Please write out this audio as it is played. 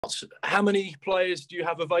How many players do you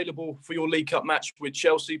have available for your League Cup match with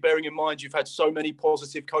Chelsea, bearing in mind you've had so many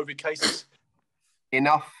positive COVID cases?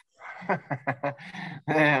 Enough.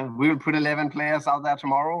 We will put 11 players out there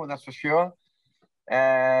tomorrow, that's for sure.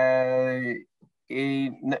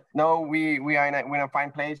 No, we are in a fine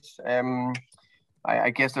place. I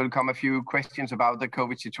guess there will come a few questions about the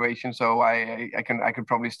COVID situation, so I could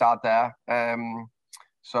probably start there.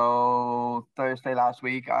 So Thursday last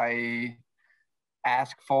week, I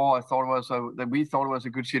asked for. We thought it was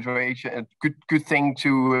a good situation, a good thing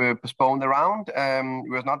to postpone the round.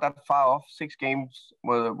 It was not that far off. 6 games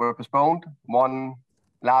were postponed. 1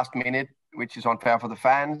 last minute, which is unfair for the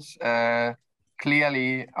fans.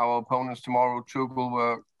 Clearly, our opponents tomorrow, Tuchel,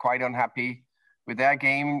 were quite unhappy with their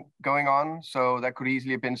game going on, so that could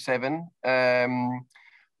easily have been 7.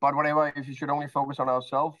 But whatever, if you should only focus on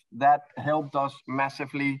ourselves, that helped us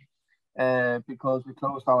massively because we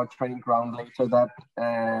closed our training ground later that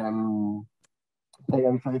day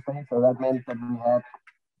on Thursday. So that meant that we had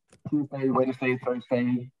Tuesday, Wednesday,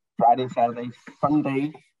 Thursday, Friday, Saturday,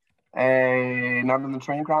 Sunday not on the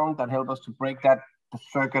training ground. That helped us to break that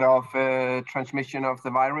circuit of transmission of the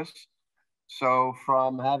virus. So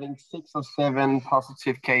from having 6 or 7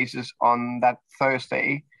 positive cases on that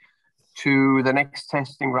Thursday to the next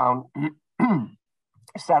testing round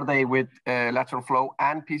Saturday with lateral flow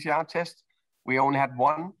and PCR test, we only had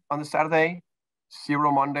 1 on the Saturday,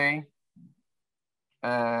 0 Monday,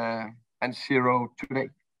 and 0 today.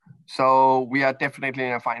 So we are definitely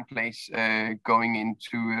in a fine place going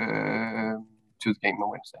into to the game on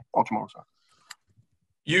Wednesday or tomorrow. Sorry.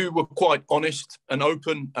 You were quite honest and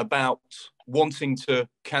open about wanting to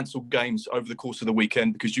cancel games over the course of the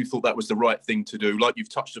weekend because you thought that was the right thing to do. Like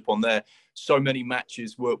you've touched upon there, so many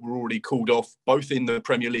matches were already called off, both in the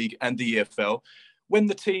Premier League and the EFL. When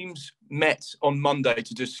the teams met on Monday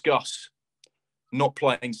to discuss not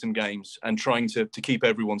playing some games and trying to keep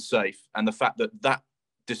everyone safe, and the fact that that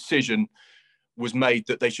decision was made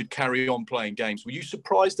that they should carry on playing games, were you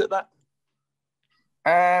surprised at that?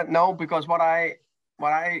 No, because what I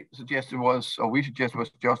suggested was, or we suggested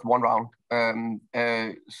was just 1 round.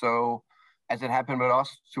 So as it happened with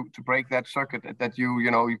us, to break that circuit, that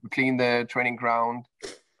you clean the training ground,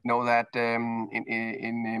 that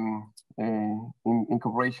in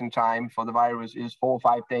incubation time for the virus is 4 or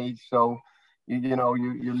 5 days. So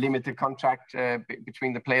you limit the contact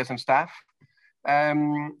between the players and staff.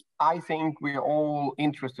 I think we're all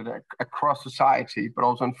interested across society, but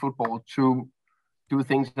also in football, to do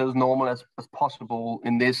things as normal as possible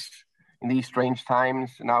in these strange times.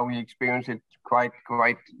 Now we experience it quite,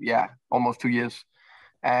 almost 2 years.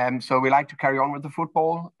 So we like to carry on with the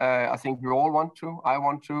football. I think we all want to. I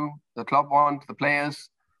want to. The club want. The players.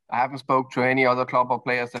 I haven't spoke to any other club or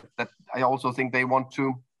players that I also think they want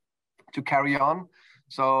to carry on.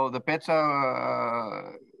 So the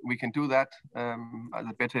better we can do that,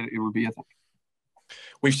 the better it will be, I think.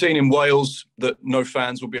 We've seen in Wales that no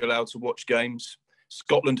fans will be allowed to watch games.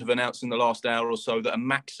 Scotland have announced in the last hour or so that a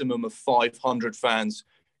maximum of 500 fans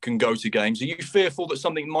can go to games. Are you fearful that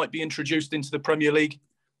something might be introduced into the Premier League?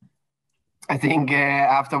 I think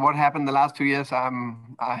after what happened the last 2 years,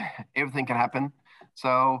 everything can happen.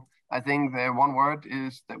 So I think the one word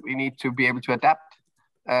is that we need to be able to adapt.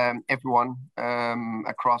 Everyone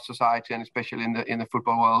across society, and especially in the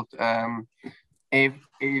football world. If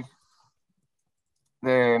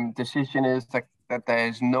the decision is that there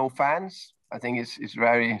is no fans, I think it's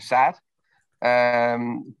very sad.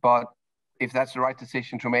 But if that's the right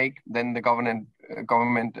decision to make, then the government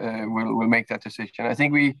will make that decision. I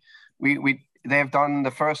think they have done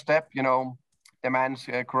the first step, demands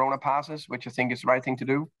Corona passes, which I think is the right thing to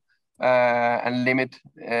do, and limit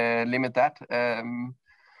that.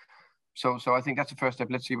 So I think that's the first step.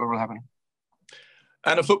 Let's see what will happen.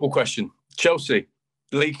 And a football question: Chelsea,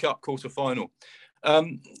 League Cup quarter-final. A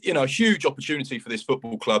huge opportunity for this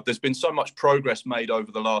football club. There's been so much progress made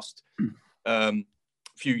over the last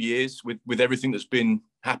few years with everything that's been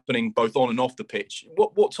happening both on and off the pitch.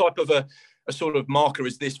 What type of a sort of marker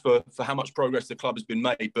is this for how much progress the club has been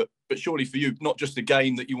made? But surely for you, not just a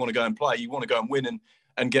game that you want to go and play, you want to go and win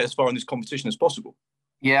and get as far in this competition as possible.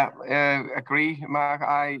 Yeah, agree, Mark.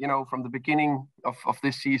 From the beginning of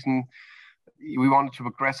this season, we wanted to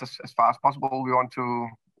progress as far as possible. We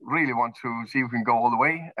really want to see if we can go all the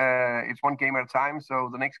way. It's 1 game at a time. So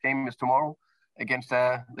the next game is tomorrow against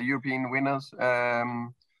the European winners.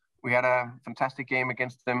 We had a fantastic game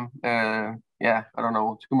against them. I don't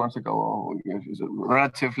know, 2 months ago, or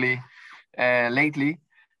relatively lately.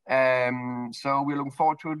 So we're looking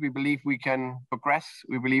forward to it. We believe we can progress.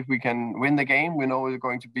 We believe we can win the game. We know it's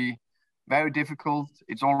going to be very difficult.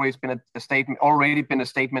 It's always been already been a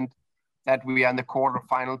statement that we are in the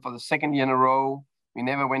quarterfinal for the second year in a row. We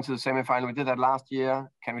never went to the semifinal. We did that last year.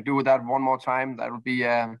 Can we do that one more time? That would be,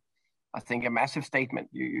 I think, a massive statement.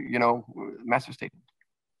 Massive statement.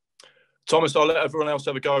 Thomas, I'll let everyone else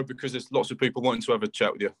have a go because there's lots of people wanting to have a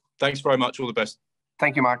chat with you. Thanks very much. All the best.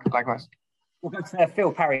 Thank you, Mark. Likewise. We'll go to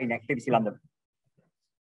Phil Parry next, BBC London.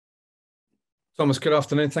 Thomas, good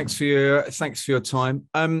afternoon. Thanks for your time.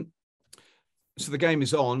 So the game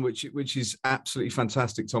is on, which is absolutely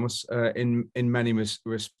fantastic, Thomas, in many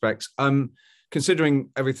respects. Considering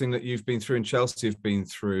everything that you've been through and Chelsea have been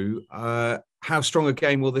through, how strong a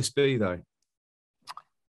game will this be, though?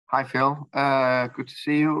 Hi, Phil. Good to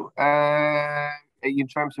see you. In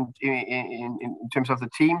terms of the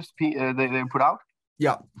teams they put out,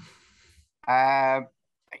 yeah, I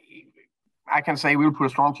can say we'll put a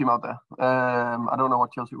strong team out there. I don't know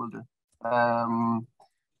what Chelsea will do,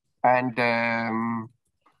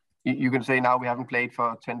 You can say now we haven't played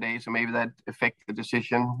for 10 days, so maybe that affects the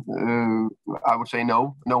decision. I would say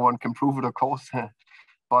no. No one can prove it, of course.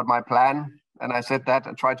 But my plan, and I said that,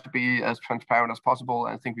 I tried to be as transparent as possible.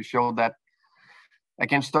 I think we showed that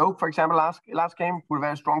against Stoke, for example, last game, with a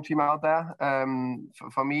very strong team out there.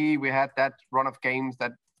 For me, we had that run of games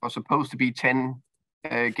that was supposed to be 10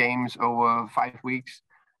 games over 5 weeks.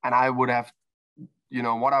 And I would have,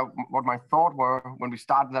 what my thought were when we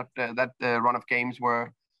started that run of games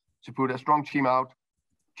were to put a strong team out,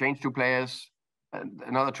 change 2 players,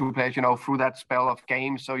 another 2 players, through that spell of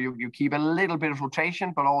games. So you keep a little bit of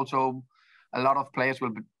rotation, but also a lot of players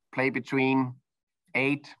will play between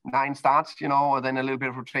 8, 9 starts, and then a little bit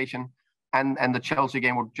of rotation. And the Chelsea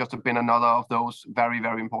game would just have been another of those very,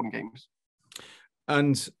 very important games.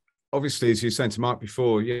 And obviously, as you were saying to Mark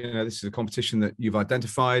before, this is a competition that you've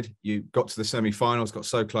identified. You got to the semi-finals, got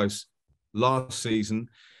so close last season.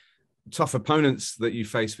 Tough opponents that you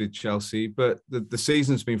face with Chelsea, but the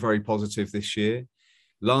season's been very positive this year.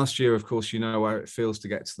 Last year, of course, how it feels to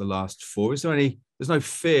get to the last 4. There's no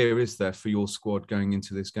fear, is there, for your squad going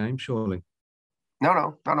into this game, surely?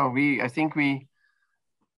 No. I think we've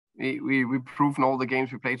proven all the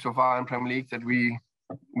games we played so far in Premier League that we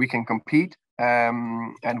can compete,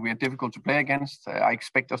 and we are difficult to play against. I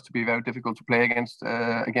expect us to be very difficult to play against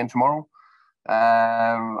again tomorrow.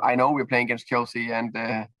 I know we're playing against Chelsea, and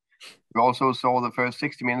we also saw the first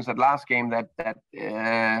 60 minutes at last game that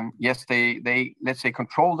yes, they let's say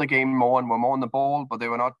controlled the game more and were more on the ball, but they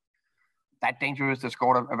were not that dangerous. They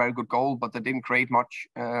scored a very good goal, but they didn't create much.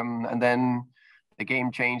 And then the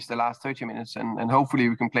game changed the last 30 minutes, and hopefully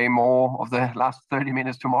we can play more of the last 30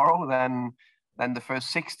 minutes tomorrow than the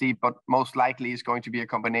first 60. But most likely it's going to be a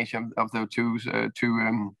combination of the two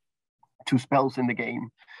spells in the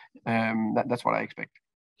game. That's what I expect.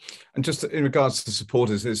 And just in regards to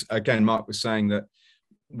supporters, again, Mark was saying that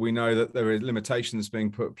we know that there are limitations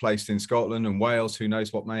being placed in Scotland and Wales. Who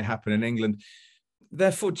knows what may happen in England?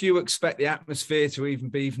 Therefore, do you expect the atmosphere to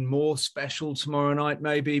be even more special tomorrow night,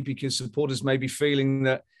 maybe, because supporters may be feeling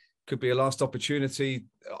that could be a last opportunity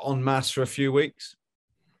en masse for a few weeks?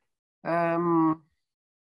 I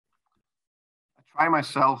try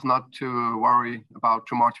myself not to worry about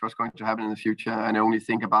too much what's going to happen in the future, and only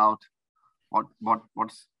think about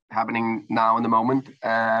what's happening now in the moment.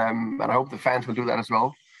 And I hope the fans will do that as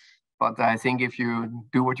well. But I think if you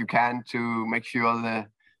do what you can to make sure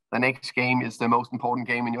the next game is the most important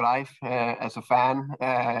game in your life as a fan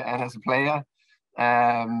and as a player,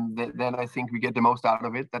 then I think we get the most out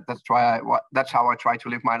of it. That's how I try to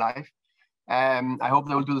live my life. I hope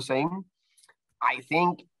they will do the same. I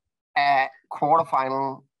think a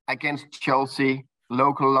quarterfinal against Chelsea,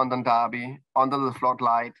 local London derby, under the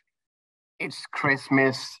floodlight, it's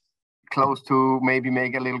Christmas, close to maybe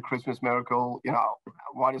make a little Christmas miracle.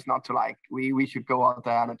 What is not to like? We should go out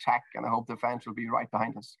there and attack, and I hope the fans will be right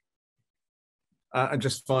behind us. And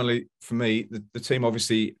just finally, for me, the team,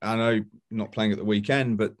 obviously, I know not playing at the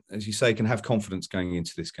weekend, but as you say, can have confidence going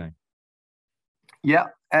into this game. Yeah,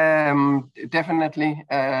 definitely.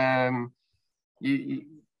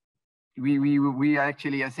 We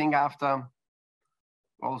actually, I think after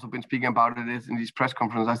also been speaking about it in these press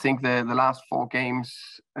conferences, I think the last 4 games,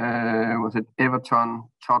 was it Everton,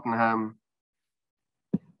 Tottenham,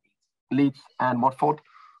 Leeds and Watford,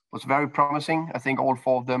 was very promising. I think all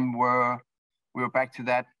 4 of them we were back to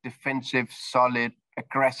that defensive, solid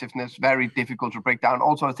aggressiveness, very difficult to break down.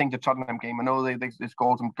 Also, I think the Tottenham game, I know they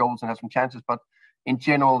scored some goals and had some chances, but in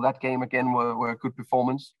general, that game again were a good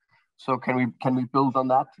performance. So can we build on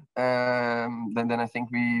that? Then I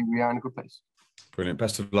think we are in a good place. Brilliant.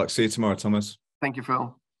 Best of luck. See you tomorrow, Thomas. Thank you,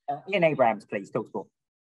 Phil. Ian Abrahams, please. Talk sport.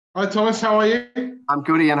 Hi, Thomas. How are you? I'm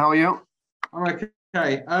good, Ian. How are you? I'm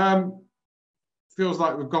okay. Feels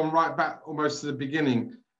like we've gone right back almost to the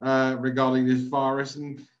beginning regarding this virus.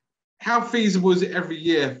 And how feasible is it every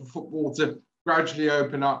year for football to gradually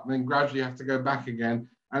open up and then gradually have to go back again?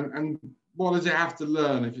 And what does it have to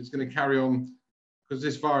learn if it's going to carry on? Because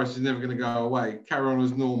this virus is never going to go away. Carry on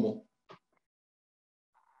as normal.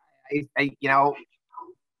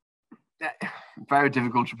 Very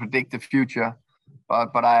difficult to predict the future,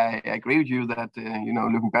 but I agree with you that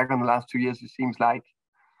looking back on the last 2 years, it seems like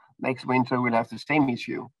next winter we'll have the same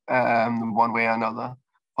issue, one way or another.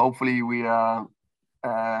 Hopefully we are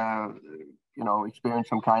experience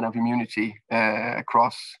some kind of immunity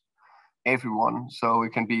across everyone, so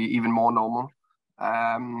it can be even more normal.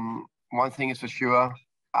 One thing is for sure,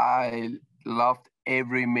 I loved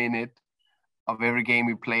every minute of every game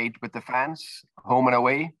we played with the fans, home and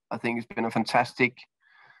away. I think it's been a fantastic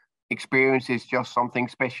experience. It's just something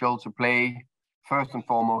special to play first and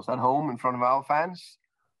foremost at home in front of our fans,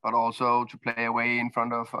 but also to play away in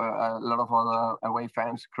front of a lot of other away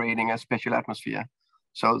fans, creating a special atmosphere.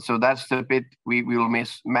 So that's the bit we will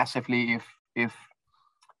miss massively if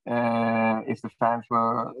the fans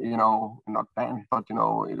were, not banned, but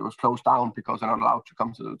it was closed down because they're not allowed to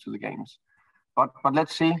come to the games. But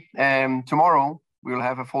let's see. Tomorrow we will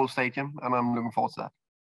have a full stadium, and I'm looking forward to that.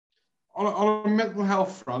 On a mental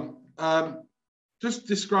health front, just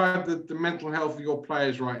describe the mental health of your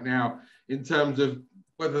players right now in terms of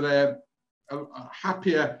whether they're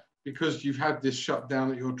happier because you've had this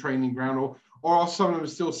shutdown at your training ground, or are some of them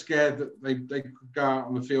still scared that they could go out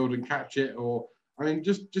on the field and catch it? Or, I mean,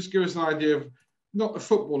 just give us an idea of not the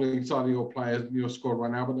footballing side of your players, your squad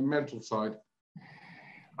right now, but the mental side.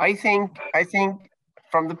 I think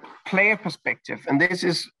from the player perspective, and this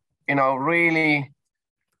is, really,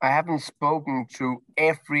 I haven't spoken to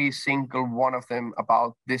every single one of them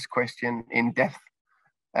about this question in depth.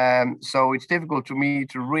 So it's difficult to me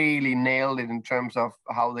to really nail it in terms of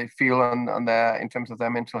how they feel in terms of their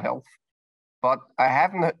mental health. But I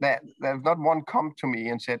haven't, there's not one come to me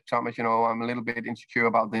and said, Thomas, I'm a little bit insecure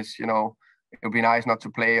about this, it would be nice not to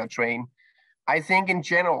play or train. I think in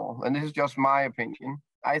general, and this is just my opinion,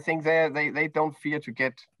 I think they don't fear to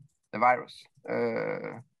get the virus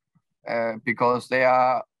because they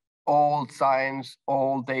are all science,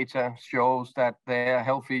 all data shows that they're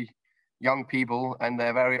healthy young people and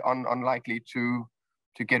they're very unlikely to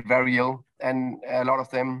get very ill. And a lot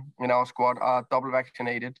of them in our squad are double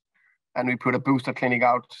vaccinated, and we put a booster clinic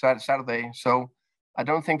out Saturday. So I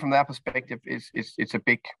don't think from that perspective it's a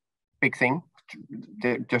big thing,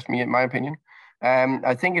 just me, in my opinion.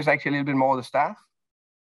 I think it's actually a little bit more the staff,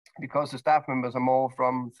 because the staff members are more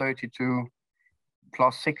from 30 to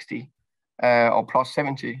plus 60 or plus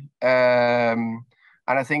 70. And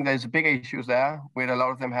I think there's big issues there with a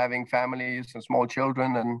lot of them having families and small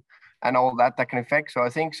children and all that can affect. So I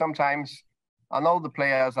think sometimes, I know the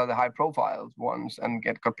players are the high profile ones and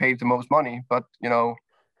got paid the most money, but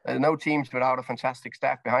there's no teams without a fantastic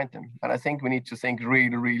staff behind them. And I think we need to think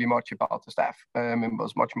really, really much about the staff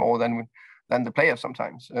members, much more than the players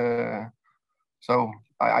sometimes. So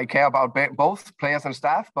I care about both players and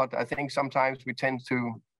staff, but I think sometimes we tend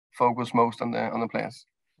to focus most on the players.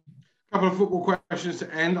 A couple of football questions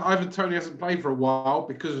to end. Ivan Toney hasn't played for a while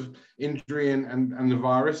because of injury and the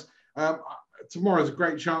virus. Tomorrow's a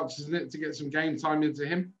great chance, isn't it, to get some game time into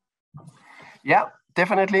him? Yeah,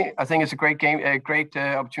 definitely. I think it's a great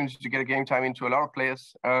opportunity to get a game time into a lot of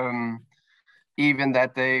players. Even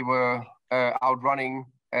that they were out running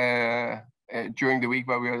during the week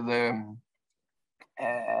where we were the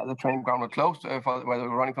training ground was closed where they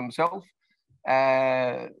were running for themselves.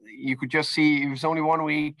 You could just see it was only 1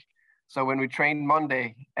 week. So when we trained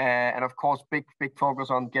Monday, and of course, big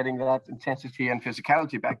focus on getting that intensity and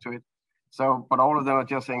physicality back to it. So, but all of them are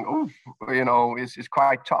just saying, it's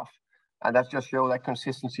quite tough. And that just shows that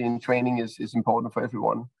consistency in training is important for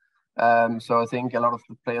everyone. So I think a lot of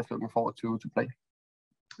the players looking forward to play.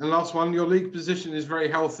 And last one, your league position is very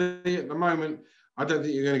healthy at the moment. I don't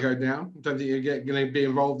think you're going to go down. I don't think you're going to be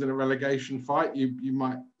involved in a relegation fight. You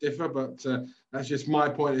might differ, but that's just my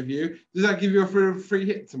point of view. Does that give you a free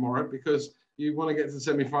hit tomorrow? Because you want to get to the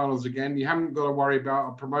semi-finals again. You haven't got to worry about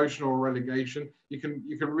a promotion or a relegation. You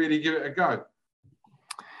can really give it a go.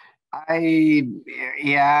 I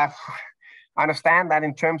understand that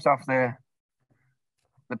in terms of the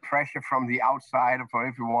pressure from the outside for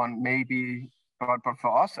everyone, maybe, but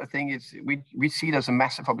for us, I think we see it as a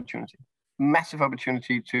massive opportunity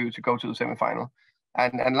to go to the semi-final.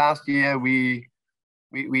 And last year we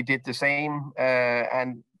did the same,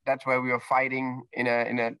 and that's where we were fighting in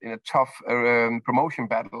a tough promotion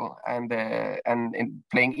battle, and in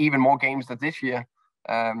playing even more games than this year.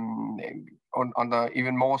 under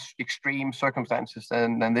even more extreme circumstances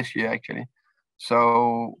than this year, actually.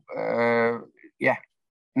 So, yeah,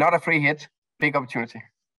 not a free hit, big opportunity.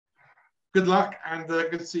 Good luck, and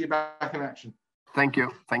good to see you back in action. Thank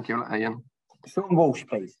you, Ian. Sean Walsh,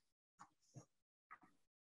 please.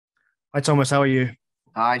 Hi, Thomas. How are you?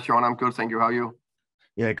 Hi, Sean. I'm good. Thank you. How are you?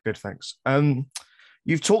 Yeah, good. Thanks.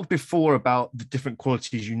 You've talked before about the different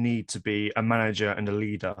qualities you need to be a manager and a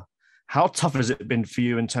leader. How tough has it been for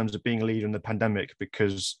you in terms of being a leader in the pandemic?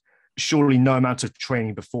 Because surely no amount of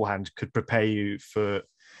training beforehand could prepare you for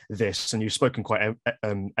this. And you've spoken quite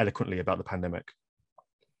eloquently about the pandemic.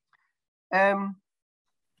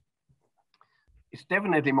 It's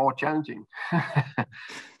definitely more challenging.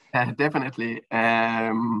 Definitely.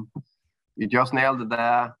 You just nailed it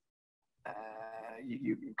there.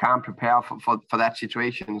 You can't prepare for that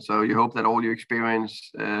situation. So you hope that all your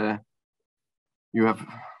experience you have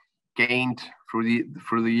gained through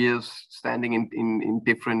the years standing in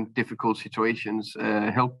different difficult situations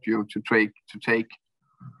help you to take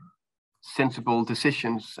sensible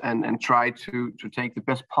decisions and try to take the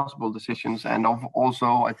best possible decisions. And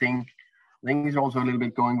also, I think it's also a little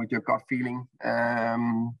bit going with your gut feeling.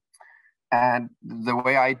 And the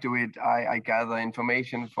way I do it, I gather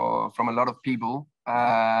information from a lot of people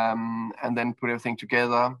and then put everything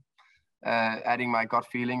together, adding my gut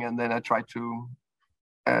feeling, and then I try to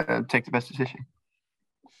take the best decision.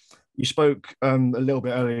 You spoke a little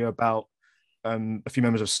bit earlier about a few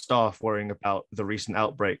members of staff worrying about the recent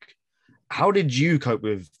outbreak. How did you cope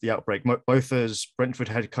with the outbreak, both as Brentford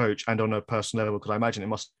head coach and on a personal level? Because I imagine it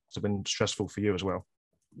must have been stressful for you as well.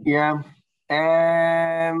 Yeah.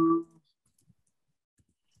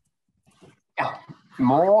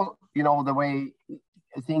 More, the way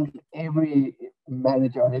I think every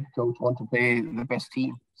manager, head coach want to play the best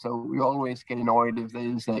team. So we always get annoyed if there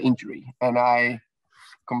is an injury. And I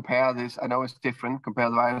compare this, I know it's different, compare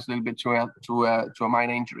the virus a little bit to a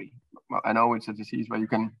minor injury. I know it's a disease where you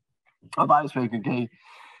can, a virus where you can get,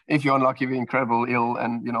 if you're unlucky, be incredible ill,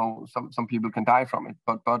 and some people can die from it.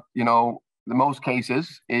 But the most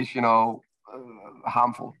cases is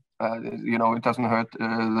harmful. It doesn't hurt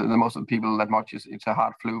the most of the people that much. It's a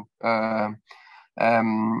hard flu.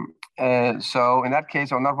 So in that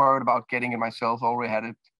case, I'm not worried about getting it myself. Already had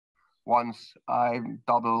it once. I'm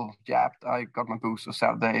double jabbed. I got my booster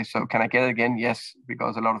Saturday. So can I get it again? Yes,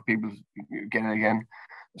 because a lot of people get it again.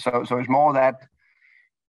 So it's more that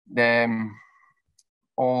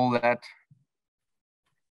all that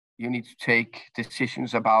you need to take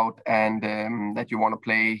decisions about, and that you want to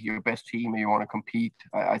play your best team and you want to compete.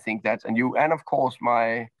 I think that's, and of course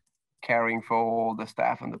my caring for all the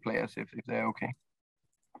staff and the players if they're okay.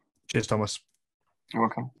 Cheers, Thomas. You're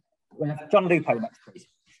welcome. We have John Lupo next, please.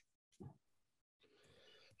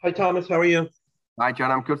 Hi, Thomas. How are you? Hi,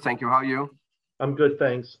 John. I'm good. Thank you. How are you? I'm good,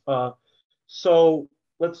 thanks. So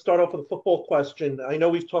let's start off with a football question. I know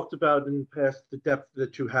we've talked about in the past the depth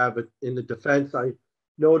that you have in the defense. I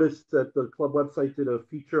noticed that the club website did a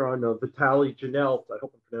feature on Vitaly Janelt. I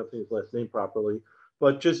hope I'm pronouncing his last name properly.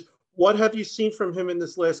 But just what have you seen from him in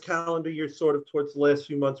this last calendar year, sort of towards the last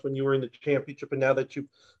few months when you were in the championship, and now that you've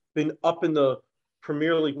been up in the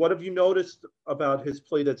Premier League? What have you noticed about his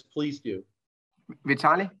play that's pleased you?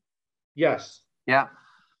 Vitaly? Yes. Yeah.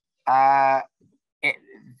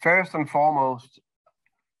 First and foremost,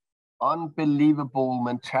 unbelievable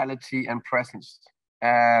mentality and presence.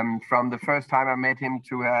 From the first time I met him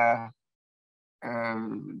to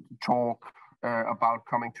talk about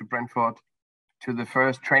coming to Brentford, to the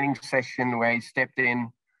first training session where he stepped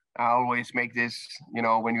in. I always make this, when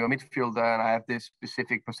you're a midfielder and I have this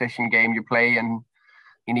specific possession game you play, and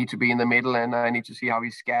you need to be in the middle, and I need to see how he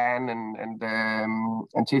scan and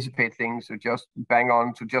anticipate things. So just bang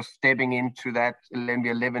on to just stepping into that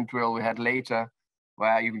 11 drill we had later,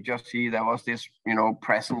 where you could just see there was this,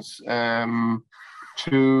 presence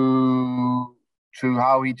to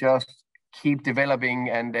how he just keep developing,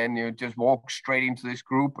 and then you just walk straight into this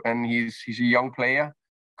group. And he's a young player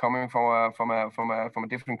coming from a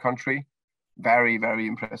different country. Very, very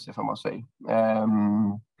impressive, I must say.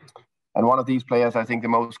 And one of these players, I think the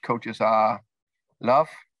most coaches love.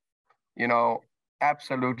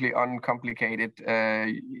 Absolutely uncomplicated.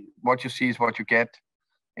 What you see is what you get.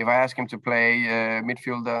 If I ask him to play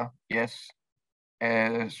midfielder, yes.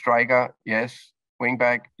 Striker, yes. Wing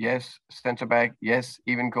back, yes. Center back, yes.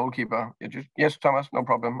 Even goalkeeper, yes, Thomas, no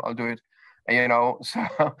problem, I'll do it. So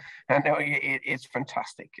and it's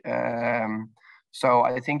fantastic. So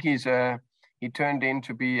I think he turned in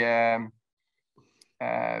to be a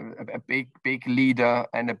big leader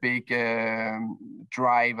and a big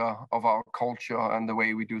driver of our culture and the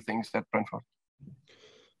way we do things at Brentford.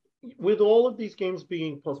 with all of these games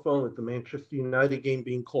being postponed, with the Manchester United game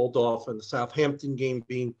being called off and the Southampton game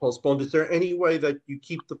being postponed, is there any way that you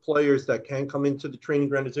keep the players that can come into the training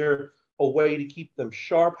ground? Is there a way to keep them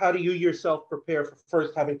sharp? How do you yourself prepare for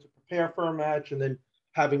first having to prepare for a match and then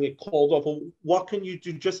having it called off? What can you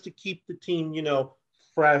do just to keep the team,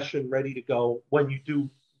 fresh and ready to go when you do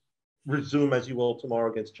resume, as you will,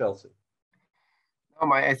 tomorrow against Chelsea?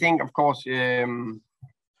 I think, of course, so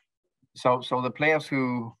the players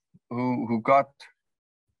who got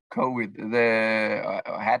COVID,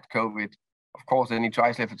 had COVID, of course, they need to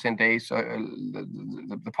isolate for 10 days. So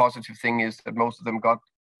the positive thing is that most of them got,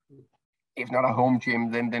 if not a home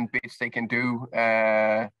gym, then bits they can do.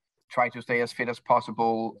 Try to stay as fit as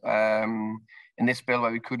possible. In this spell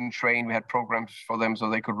where we couldn't train, we had programs for them so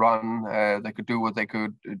they could run, they could do what they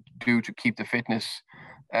could do to keep the fitness.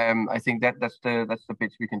 I think that's the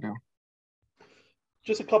bits we can do.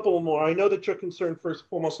 Just a couple more. I know that you're concerned first and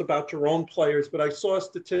foremost about your own players, but I saw a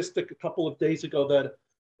statistic a couple of days ago that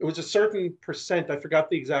it was a certain percent, I forgot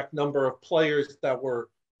the exact number of players that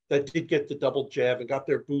did get the double jab and got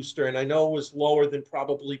their booster. And I know it was lower than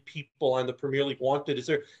probably people on the Premier League wanted.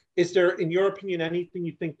 Is there, in your opinion, anything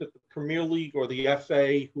you think that the Premier League or the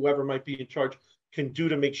FA, whoever might be in charge, can do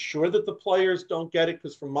to make sure that the players don't get it?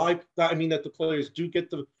 Because that the players do get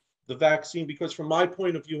the vaccine, because from my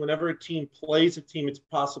point of view, whenever a team plays a team, it's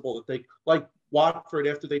possible that they, like Watford,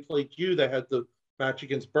 after they played you, they had the match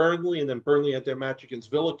against Burnley, and then Burnley had their match against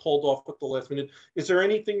Villa called off at the last minute. Is there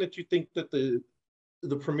anything that you think that the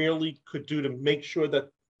Premier League could do to make sure that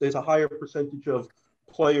there's a higher percentage of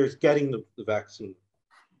players getting the vaccine?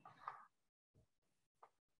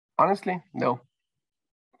 Honestly, no.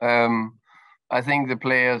 I think the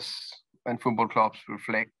players and football clubs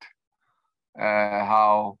reflect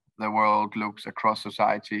how the world looks across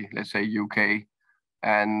society, let's say UK,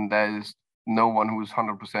 and there's no one who's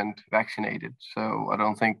 100% vaccinated. So I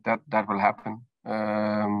don't think that will happen,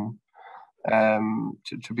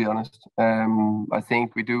 to be honest. I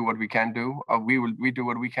think we do what we can do. We do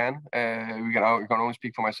what we can. I can only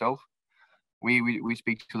speak for myself. We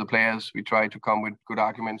speak to the players. We try to come with good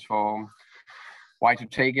arguments for why to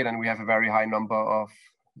take it, and we have a very high number of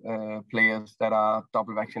players that are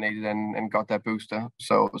double vaccinated and got their booster.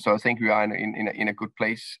 So I think we are in a good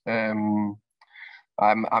place. I'm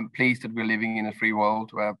pleased that we're living in a free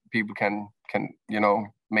world where people can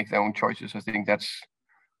make their own choices. I think that's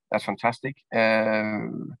fantastic.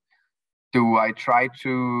 Do I try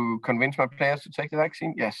to convince my players to take the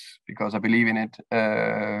vaccine? Yes, because I believe in it.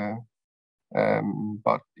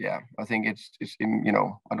 But yeah, I think it's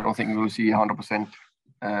I don't think we will see 100%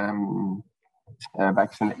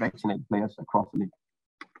 vaccinated players across the league.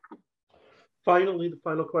 Finally, the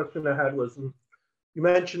final question I had was, you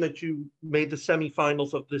mentioned that you made the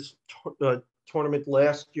semifinals of this tournament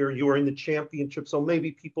last year. You were in the championship, so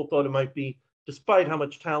maybe people thought it might be, despite how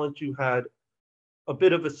much talent you had, a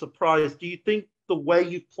bit of a surprise. Do you think the way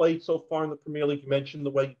you've played so far in the Premier League, you mentioned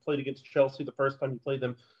the way you played against Chelsea the first time you played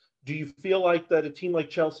them, do you feel like that a team like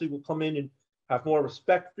Chelsea will come in and have more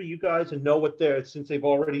respect for you guys and know what since they've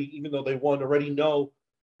already, even though they won, already know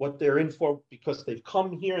what they're in for because they've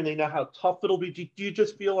come here and they know how tough it'll be? Do you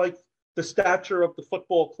just feel like the stature of the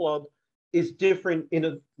football club is different in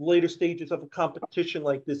a later stages of a competition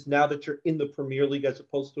like this now that you're in the Premier League as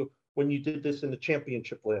opposed to when you did this in the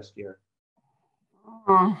Championship last year?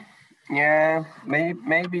 Yeah,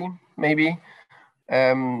 maybe.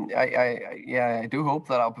 I do hope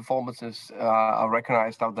that our performances are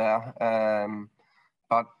recognized out there.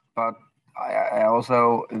 But I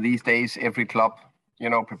also, these days, every club,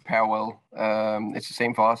 prepare well. It's the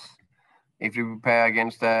same for us. If we prepare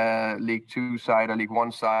against a League 2 side or League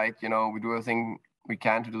 1 side, we do everything we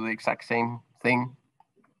can to do the exact same thing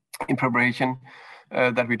in preparation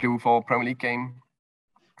that we do for Premier League game.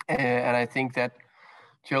 And I think that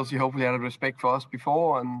Chelsea hopefully had a respect for us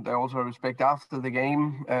before, and they also respect after the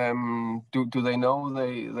game. Do they know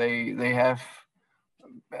they have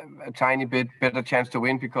a tiny bit better chance to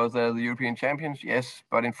win because they're the European champions? Yes,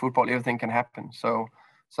 but in football everything can happen. So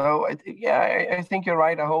I think you're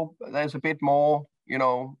right. I hope there's a bit more,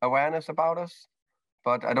 awareness about us,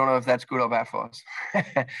 but I don't know if that's good or bad for us.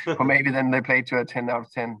 Or maybe then they play to a 10 out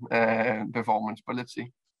of 10 performance, but let's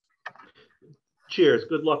see. Cheers.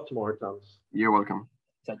 Good luck tomorrow, Thomas. You're welcome.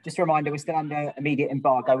 So just a reminder, we're still under immediate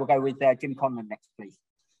embargo. We'll go with Jim Conlon next, please.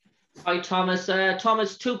 Hi, Thomas.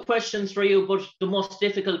 Thomas, two questions for you, but the most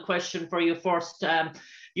difficult question for you first.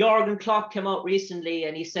 Jurgen Klopp came out recently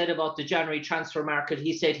and he said about the January transfer market,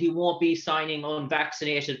 he said he won't be signing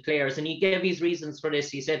unvaccinated players. And he gave his reasons for this.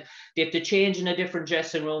 He said they have to change in a different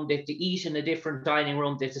dressing room, they have to eat in a different dining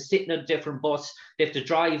room, they have to sit in a different bus, they have to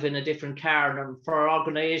drive in a different car. And from an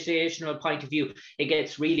organisational point of view, it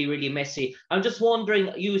gets really, really messy. I'm just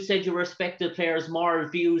wondering, you said you respect the players' moral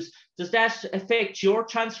views. Does that affect your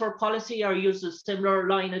transfer policy? Or use a similar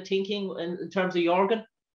line of thinking in terms of Jurgen?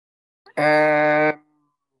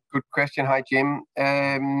 Good question. Hi, Jim.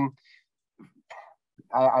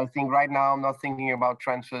 I think right now I'm not thinking about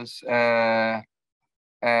transfers. If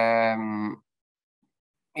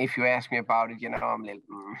you ask me about it, you know, I'm like,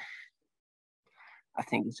 I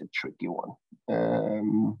think it's a tricky one.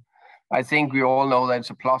 I think we all know that it's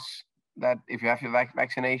a plus that if you have your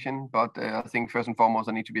vaccination, but I think first and foremost,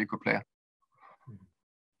 I need to be a good player.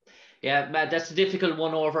 Yeah, that's a difficult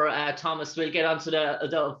one over, Thomas. We'll get onto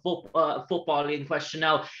the footballing question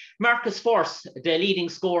now. Marcus Forss, the leading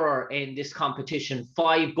scorer in this competition,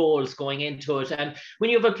 5 goals going into it. And when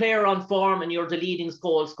you have a player on form and you're the leading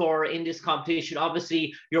goal scorer in this competition,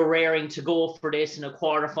 obviously you're raring to go for this in a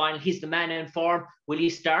quarter-final. He's the man in form. Will he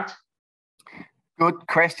start? Good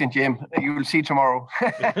question, Jim. You will see tomorrow.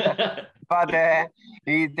 But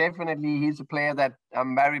he's a player that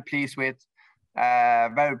I'm very pleased with.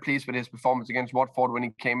 Very pleased with his performance against Watford when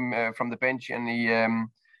he came from the bench, and he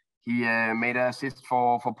made an assist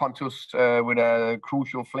for Pontus with a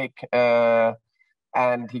crucial flick,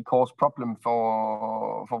 and he caused problem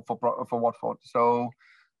for Watford. So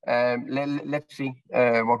let's see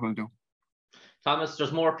what we'll do. Thomas,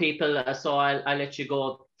 there's more people, so I'll let you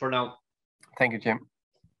go for now. Thank you, Jim.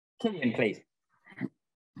 Killian, please.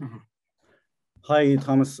 Hi,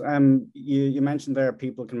 Thomas. You mentioned there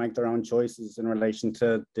people can make their own choices in relation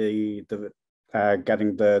to the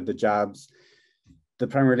getting the jabs. The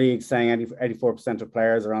Premier League saying 84% of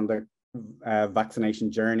players are on the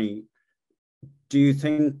vaccination journey. Do you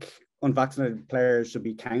think unvaccinated players should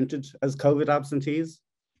be counted as COVID absentees?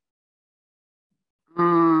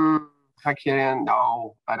 Hi, Killian.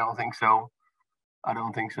 No, I don't think so. I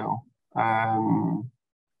don't think so.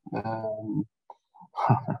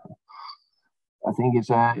 I think it's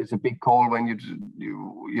a big call when you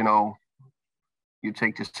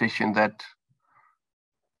take decision that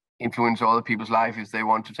influence other people's life if they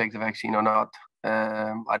want to take the vaccine or not.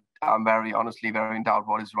 I'm very honestly very in doubt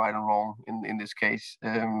what is right and wrong in this case.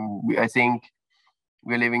 I think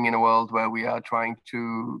we're living in a world where we are trying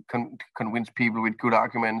to convince people with good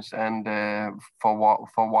arguments and for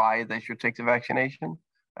why they should take the vaccination.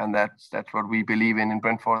 And that's what we believe in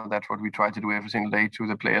Brentford. That's what we try to do every single day to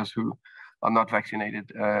the players who are not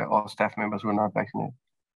vaccinated or staff members who are not vaccinated.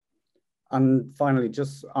 And finally,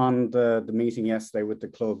 just on the meeting yesterday with the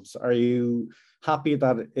clubs, are you happy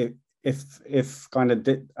that if kind of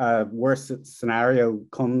a worst scenario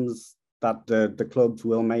comes, that the clubs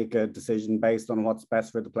will make a decision based on what's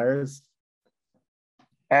best for the players?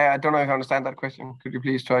 I don't know if I understand that question. Could you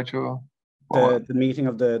please try to... The meeting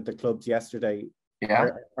of the clubs yesterday,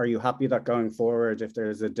 yeah. Are you happy that going forward, if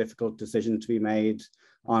there's a difficult decision to be made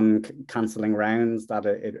on cancelling rounds, that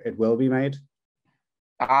it will be made?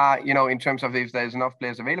 In terms of if there's enough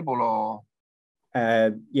players available, or?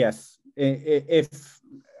 Yes. If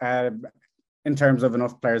in terms of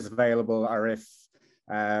enough players available, or if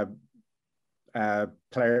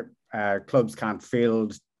clubs can't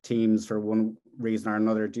field teams for one reason or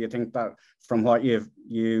another, do you think that from what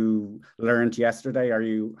you learned yesterday, are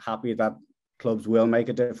you happy that clubs will make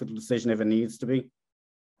a difficult decision if it needs to be?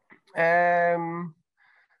 The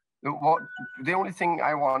only thing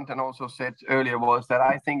I want, and also said earlier, was that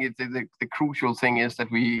I think it's the crucial thing is that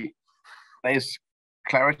there's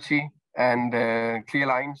clarity and clear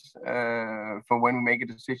lines for when we make a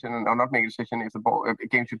decision or not make a decision if a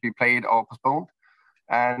game should be played or postponed.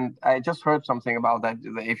 And I just heard something about that.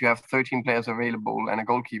 If you have 13 players available and a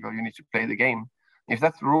goalkeeper, you need to play the game. If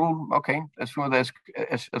that's the rule, okay. As long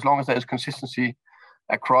as there's consistency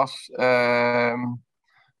across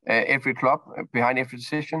every club behind every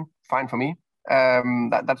decision, fine for me.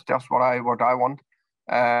 That's just what I want.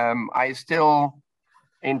 I still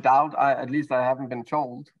in doubt. At least I haven't been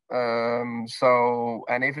told. And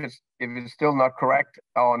if it's still not correct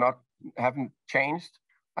or haven't changed,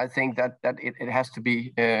 I think that it has to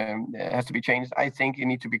be changed. I think you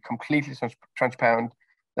need to be completely transparent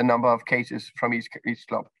the number of cases from each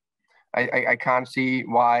club. I can't see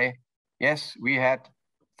why. Yes, we had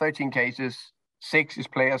 13 cases. 6 is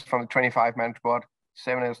players from the 25-man squad,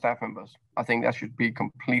 7 are staff members. I think that should be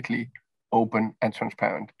completely open and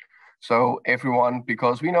transparent. So everyone,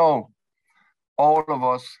 because we know all of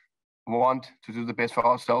us want to do the best for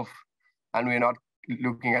ourselves, and we're not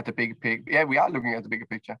looking at the big picture. Yeah, we are looking at the bigger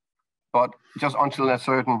picture, but just until a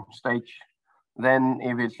certain stage. Then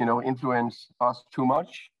if it's, you know, influence us too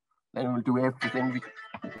much, then we'll do everything we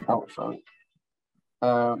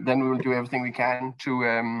then we will do everything we can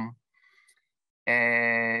to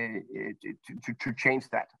change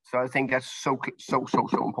that. So I think that's so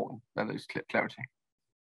important. That is clarity.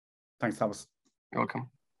 Thanks, Thomas. You're welcome.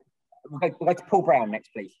 We'll go to Paul Brown next,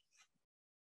 please.